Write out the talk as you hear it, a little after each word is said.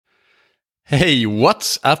Hey,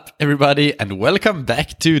 what's up, everybody, and welcome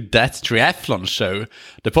back to That Triathlon Show,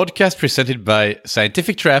 the podcast presented by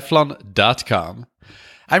scientifictriathlon.com.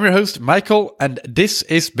 I'm your host, Michael, and this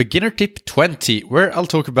is Beginner Tip 20, where I'll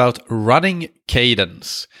talk about running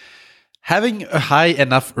cadence. Having a high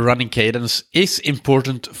enough running cadence is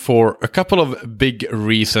important for a couple of big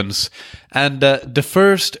reasons. And the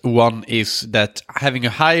first one is that having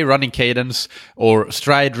a high running cadence or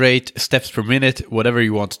stride rate, steps per minute, whatever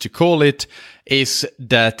you want to call it, is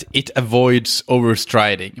that it avoids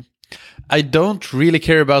overstriding. I don't really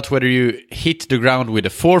care about whether you hit the ground with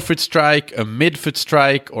a forefoot strike, a midfoot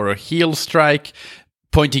strike, or a heel strike,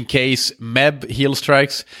 point in case MEB heel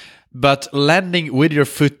strikes. But landing with your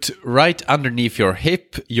foot right underneath your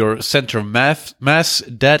hip, your center of mass,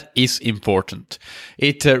 that is important.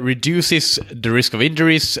 It reduces the risk of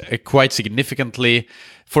injuries quite significantly.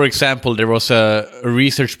 For example, there was a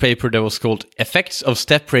research paper that was called Effects of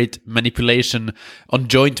Step Rate Manipulation on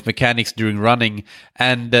Joint Mechanics During Running,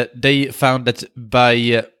 and they found that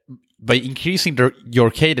by increasing your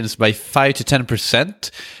cadence by 5 to 10%,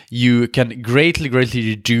 you can greatly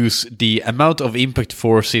reduce the amount of impact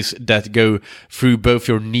forces that go through both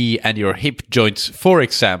your knee and your hip joints, for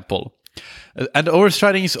example. And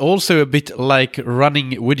overstriding is also a bit like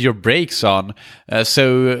running with your brakes on.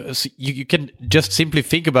 So you can just simply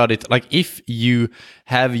think about it. Like if you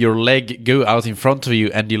have your leg go out in front of you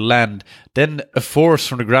and you land, then a force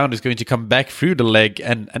from the ground is going to come back through the leg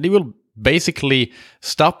and it will basically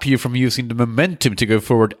stop you from using the momentum to go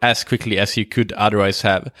forward as quickly as you could otherwise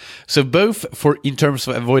have. So both in terms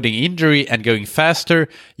of avoiding injury and going faster,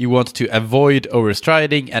 you want to avoid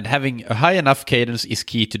overstriding, and having a high enough cadence is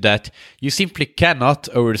key to that. You simply cannot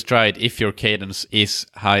overstride if your cadence is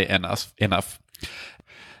high enough.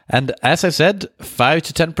 And as I said, 5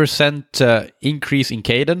 to 10% increase in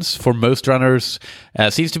cadence for most runners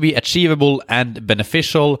seems to be achievable and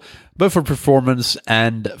beneficial, both for performance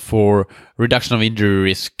and for reduction of injury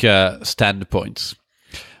risk standpoints.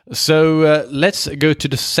 So let's go to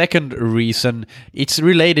the second reason. It's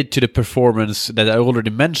related to the performance that I already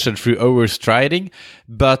mentioned through overstriding,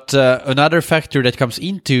 but another factor that comes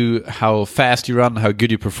into how fast you run, how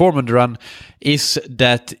good you perform on the run, is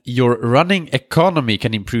that your running economy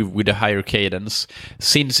can improve with a higher cadence,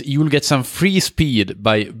 since you'll get some free speed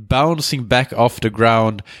by bouncing back off the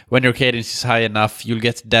ground. When your cadence is high enough, you'll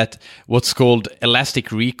get that what's called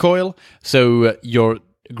elastic recoil. So your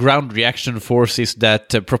ground reaction forces that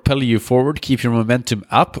propel you forward, keep your momentum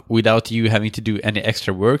up without you having to do any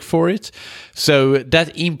extra work for it. So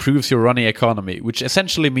that improves your running economy, which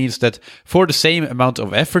essentially means that for the same amount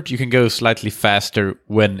of effort, you can go slightly faster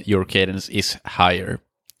when your cadence is higher.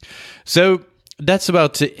 So that's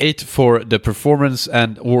about it for the performance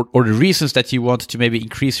and or the reasons that you want to maybe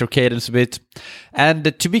increase your cadence a bit.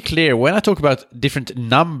 And to be clear, when I talk about different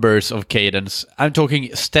numbers of cadence, I'm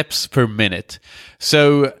talking steps per minute.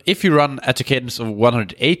 So if you run at a cadence of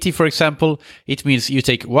 180, for example, it means you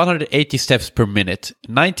take 180 steps per minute,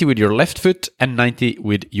 90 with your left foot and 90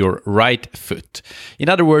 with your right foot. In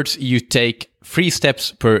other words, you take 3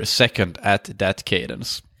 steps per second at that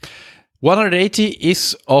cadence. 180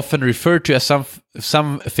 is often referred to as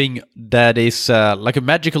something that is like a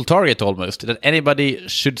magical target almost, that anybody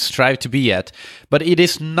should strive to be at. But it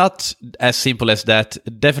is not as simple as that,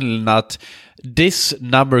 definitely not. This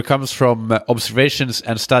number comes from observations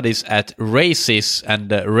and studies at races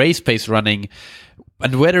and race pace running.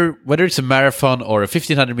 And whether it's a marathon or a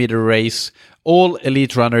 1500 meter race, all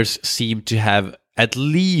elite runners seem to have at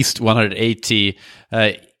least 180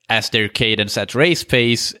 as their cadence at race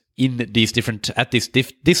pace in these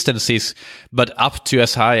distances, but up to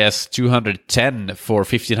as high as 210 for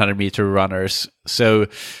 1500 meter runners. So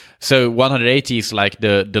 180 is like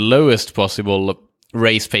the lowest possible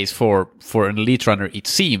race pace for an elite runner, it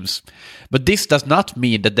seems. But this does not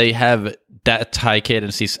mean that they have that high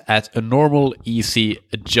cadences at a normal, easy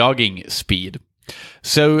jogging speed.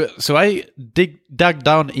 So I dug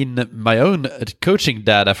down in my own coaching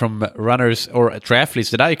data from runners or triathletes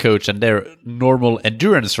that I coach and their normal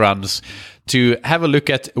endurance runs to have a look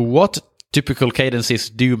at what typical cadences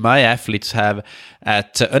do my athletes have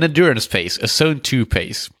at an endurance pace, a zone 2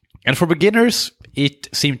 pace. And for beginners,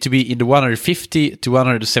 it seemed to be in the 150 to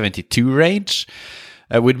 172 range,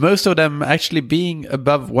 with most of them actually being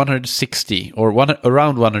above 160 or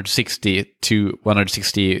around 160 to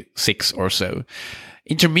 166 or so.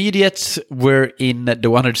 Intermediates were in the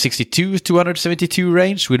 162 to 172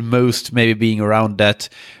 range, with most maybe being around that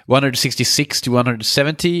 166 to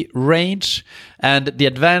 170 range. And the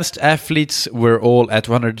advanced athletes were all at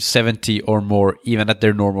 170 or more, even at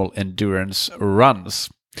their normal endurance runs.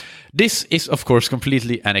 This is, of course,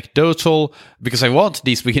 completely anecdotal because I want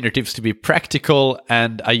these beginner tips to be practical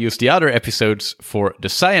and I use the other episodes for the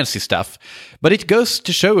sciencey stuff. But it goes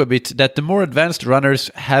to show a bit that the more advanced runners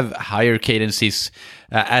have higher cadences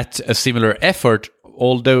at a similar effort.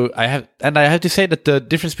 Although I have to say that the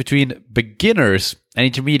difference between beginners and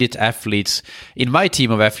intermediate athletes, in my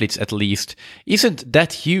team of athletes at least, isn't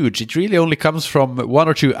that huge. It really only comes from one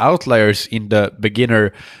or two outliers in the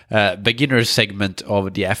beginner segment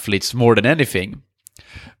of the athletes more than anything.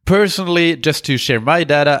 Personally, just to share my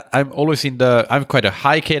data, I'm quite a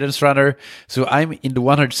high cadence runner, so I'm in the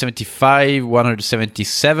 175,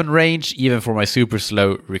 177 range, even for my super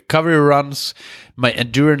slow recovery runs. My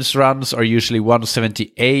endurance runs are usually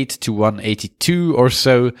 178 to 182 or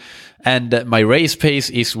so, and my race pace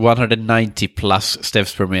is 190 plus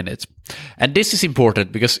steps per minute. And this is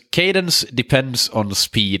important because cadence depends on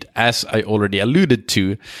speed, as I already alluded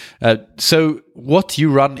to. So what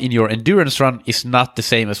you run in your endurance run is not the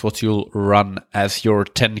same as what you'll run as your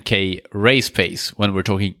 10K race pace when we're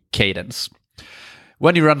talking cadence.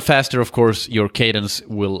 When you run faster, of course, your cadence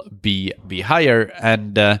will be higher,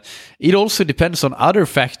 and it also depends on other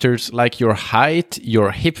factors like your height,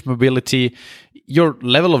 your hip mobility, your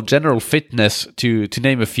level of general fitness, to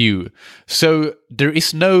name a few. So there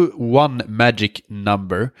is no one magic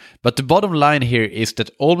number, but the bottom line here is that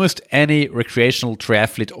almost any recreational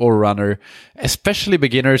triathlete or runner, especially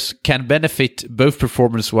beginners, can benefit both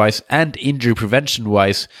performance-wise and injury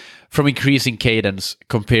prevention-wise from increasing cadence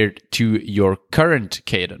compared to your current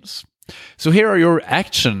cadence. So here are your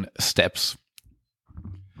action steps.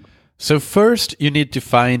 So first, you need to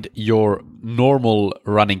find your normal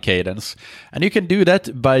running cadence. And you can do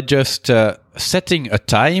that by just setting a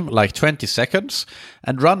time, like 20 seconds,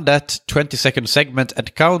 and run that 20-second segment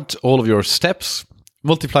and count all of your steps,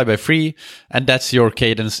 multiply by 3, and that's your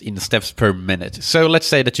cadence in steps per minute. So let's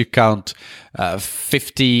say that you count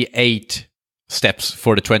 58 steps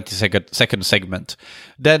for the 20-second segment.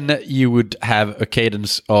 Then you would have a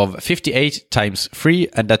cadence of 58 times 3,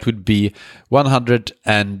 and that would be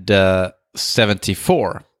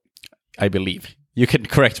 174, I believe. You can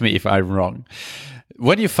correct me if I'm wrong.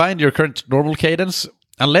 When you find your current normal cadence,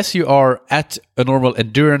 unless you are at a normal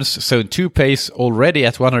endurance zone 2 pace already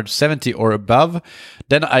at 170 or above,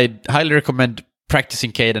 then I highly recommend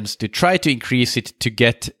practicing cadence to try to increase it to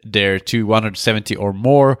get there to 170 or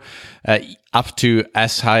more, up to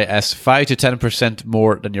as high as 5 to 10%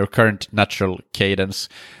 more than your current natural cadence.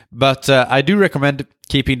 But I do recommend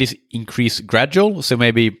keeping this increase gradual, so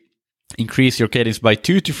maybe increase your cadence by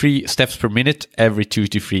 2 to 3 steps per minute every 2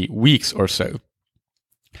 to 3 weeks or so.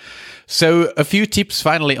 So a few tips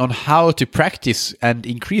finally on how to practice and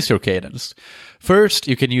increase your cadence. First,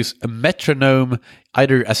 you can use a metronome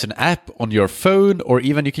either as an app on your phone, or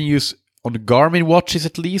even you can use on Garmin watches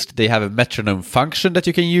at least. They have a metronome function that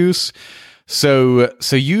you can use. So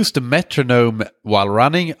use the metronome while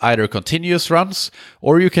running, either continuous runs,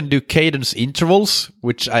 or you can do cadence intervals,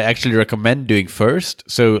 which I actually recommend doing first.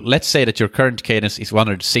 So let's say that your current cadence is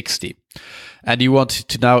 160, and you want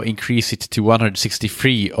to now increase it to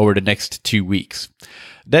 163 over the next 2 weeks.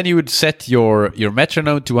 Then you would set your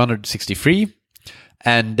metronome to 163,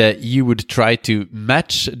 and you would try to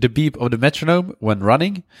match the beep of the metronome when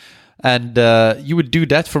running. And you would do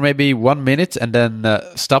that for maybe 1 minute, and then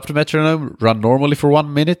stop the metronome, run normally for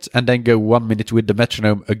 1 minute, and then go 1 minute with the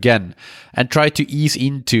metronome again. And try to ease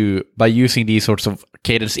into, by using these sorts of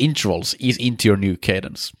cadence intervals, ease into your new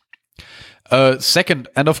cadence. Second,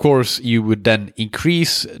 and of course, you would then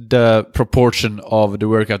increase the proportion of the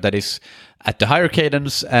workout that is at the higher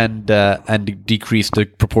cadence, and decrease the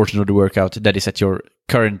proportion of the workout that is at your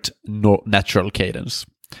current natural cadence.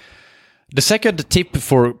 The second tip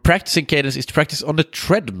for practicing cadence is to practice on the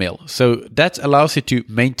treadmill. So that allows you to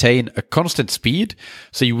maintain a constant speed.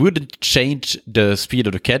 So you wouldn't change the speed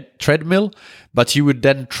of the treadmill, but you would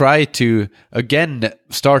then try to, again,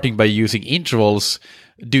 starting by using intervals,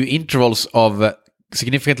 do intervals of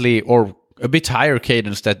significantly or a bit higher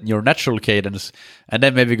cadence than your natural cadence, and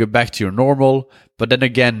then maybe go back to your normal, but then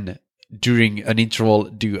again, during an interval,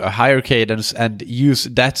 do a higher cadence and use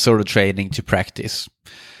that sort of training to practice.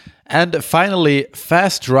 And finally,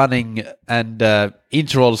 fast running and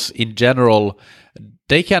intervals in general,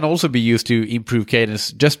 they can also be used to improve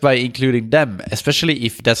cadence just by including them, especially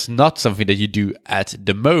if that's not something that you do at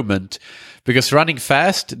the moment. Because running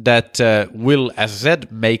fast, that will, as I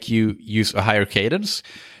said, make you use a higher cadence,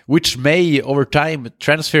 which may over time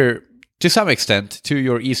transfer to some extent to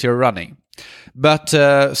your easier running. But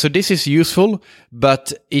so this is useful,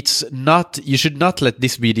 but it's not. You should not let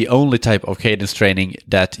this be the only type of cadence training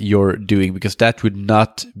that you're doing, because that would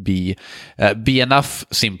not be enough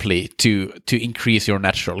simply to increase your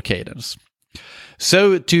natural cadence.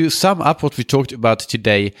 So to sum up what we talked about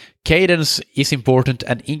today, cadence is important,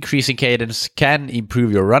 and increasing cadence can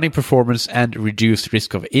improve your running performance and reduce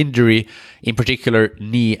risk of injury, in particular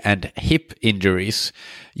knee and hip injuries.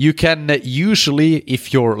 You can usually,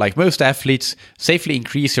 if you're like most athletes, safely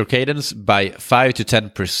increase your cadence by 5 to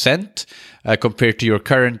 10% compared to your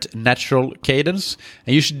current natural cadence,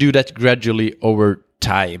 and you should do that gradually over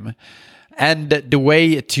time. And the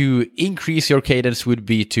way to increase your cadence would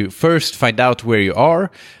be to first find out where you are,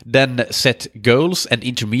 then set goals and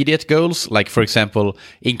intermediate goals, like for example,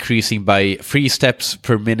 increasing by 3 steps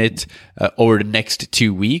per minute over the next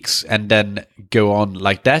 2 weeks, and then go on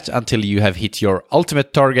like that until you have hit your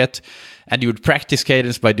ultimate target. And you would practice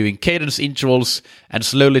cadence by doing cadence intervals and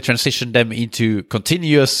slowly transition them into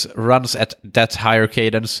continuous runs at that higher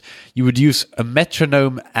cadence. You would use a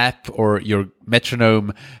metronome app or your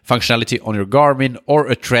metronome functionality on your Garmin or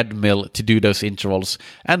a treadmill to do those intervals,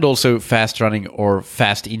 and also fast running or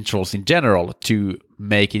fast intervals in general to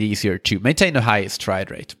make it easier to maintain a high stride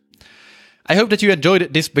rate. I hope that you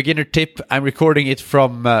enjoyed this beginner tip. I'm recording it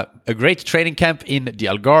from a great training camp in the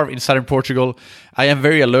Algarve in southern Portugal. I am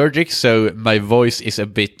very allergic, so my voice is a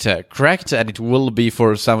bit cracked, and it will be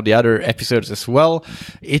for some of the other episodes as well.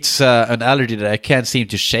 It's an allergy that I can't seem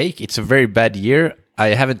to shake. It's a very bad year.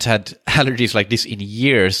 I haven't had allergies like this in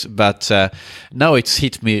years, but now it's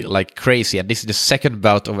hit me like crazy. And this is the second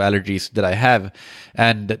bout of allergies that I have.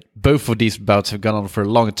 And both of these bouts have gone on for a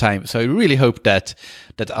long time. So I really hope that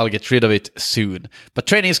I'll get rid of it soon. But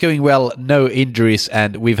training is going well, no injuries,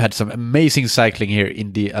 and we've had some amazing cycling here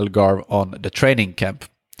in the Algarve on the training camp.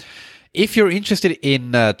 If you're interested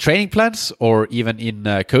in training plans or even in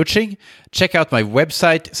coaching, check out my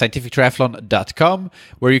website, scientifictriathlon.com,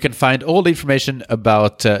 where you can find all the information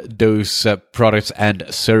about those products and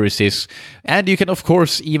services. And you can, of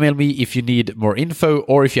course, email me if you need more info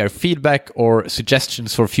or if you have feedback or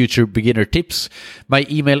suggestions for future beginner tips. My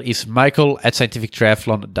email is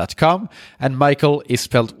michael@scientifictriathlon.com, and Michael is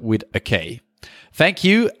spelled with a K. Thank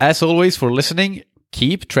you, as always, for listening.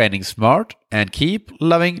 Keep training smart and keep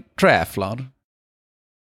loving triathlon.